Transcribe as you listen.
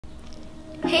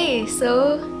Hey,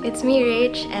 so it's me,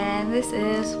 Rach, and this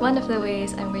is one of the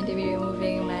ways I'm going to be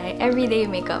removing my everyday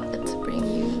makeup. Let's bring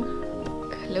you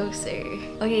closer.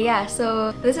 Okay, yeah,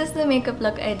 so this is the makeup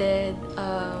look I did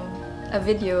a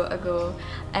video ago,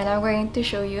 and I'm going to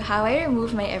show you how I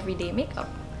remove my everyday makeup.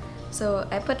 So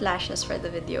I put lashes for the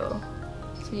video.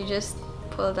 So you just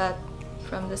pull that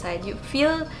from the side. You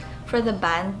feel for the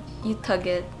band, you tug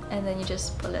it, and then you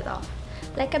just pull it off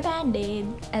like a band-aid.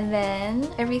 And then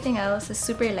everything else is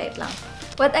super light lang.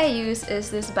 What I use is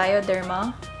this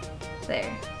Bioderma. There.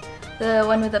 The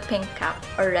one with the pink cap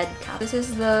or red cap. This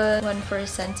is the one for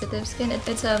sensitive skin.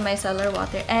 It's a micellar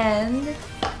water. And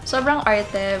sobrang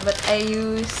arte, but I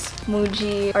use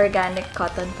Muji organic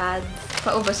cotton pads.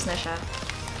 Paubos na siya.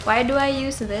 Why do I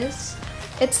use this?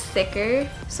 It's thicker,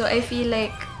 so I feel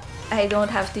like I don't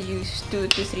have to use 2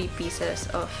 to 3 pieces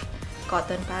of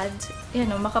cotton pads. You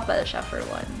know, makapal siya for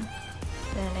one.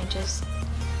 Then I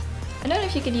don't know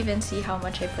if you can even see how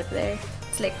much I put there.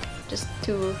 It's like just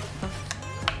 2 of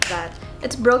that.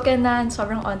 It's broken na and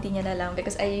sobrang onti niya na lang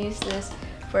because I use this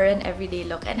for an everyday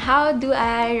look. And how do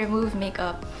I remove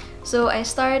makeup? So I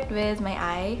start with my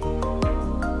eye.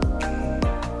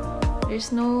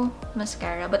 There's no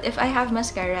mascara, but if I have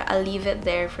mascara, I'll leave it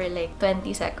there for like 20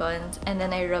 seconds and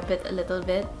then I rub it a little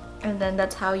bit, and then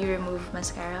that's how you remove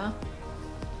mascara.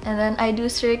 And then I do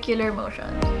circular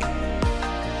motion.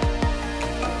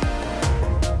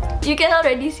 You can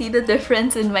already see the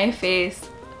difference in my face.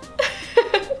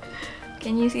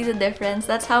 Can you see the difference?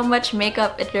 That's how much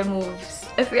makeup it removes.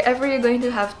 If you're going to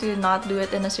have to not do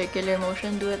it in a circular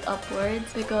motion, do it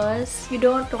upwards because you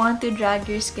don't want to drag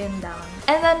your skin down.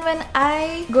 And then when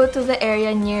I go to the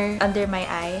area near under my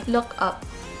eye, look up.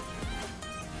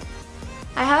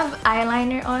 I have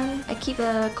eyeliner on. I keep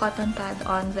the cotton pad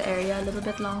on the area a little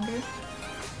bit longer.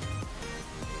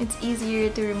 It's easier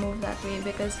to remove that way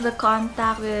because the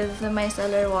contact with the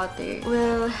micellar water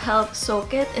will help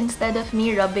soak it instead of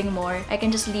me rubbing more. I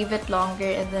can just leave it longer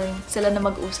and then sila na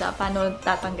mag-usa paano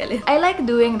tatanggalin. I like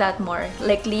doing that more,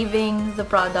 like leaving the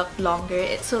product longer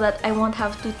so that I won't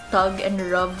have to tug and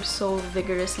rub so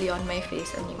vigorously on my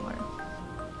face anymore.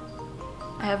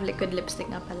 I have liquid lipstick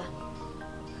na pala.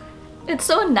 It's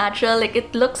so natural, like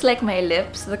it looks like my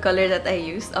lips, the color that I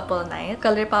used Up All Night.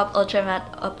 ColourPop Ultra Matte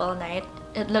Up All Night.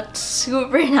 It looked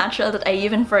super natural that I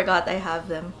even forgot I have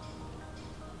them.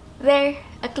 There,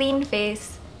 a clean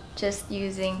face, just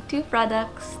using 2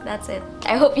 products. That's it.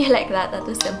 I hope you like that. That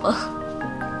was simple.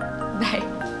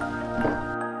 Bye.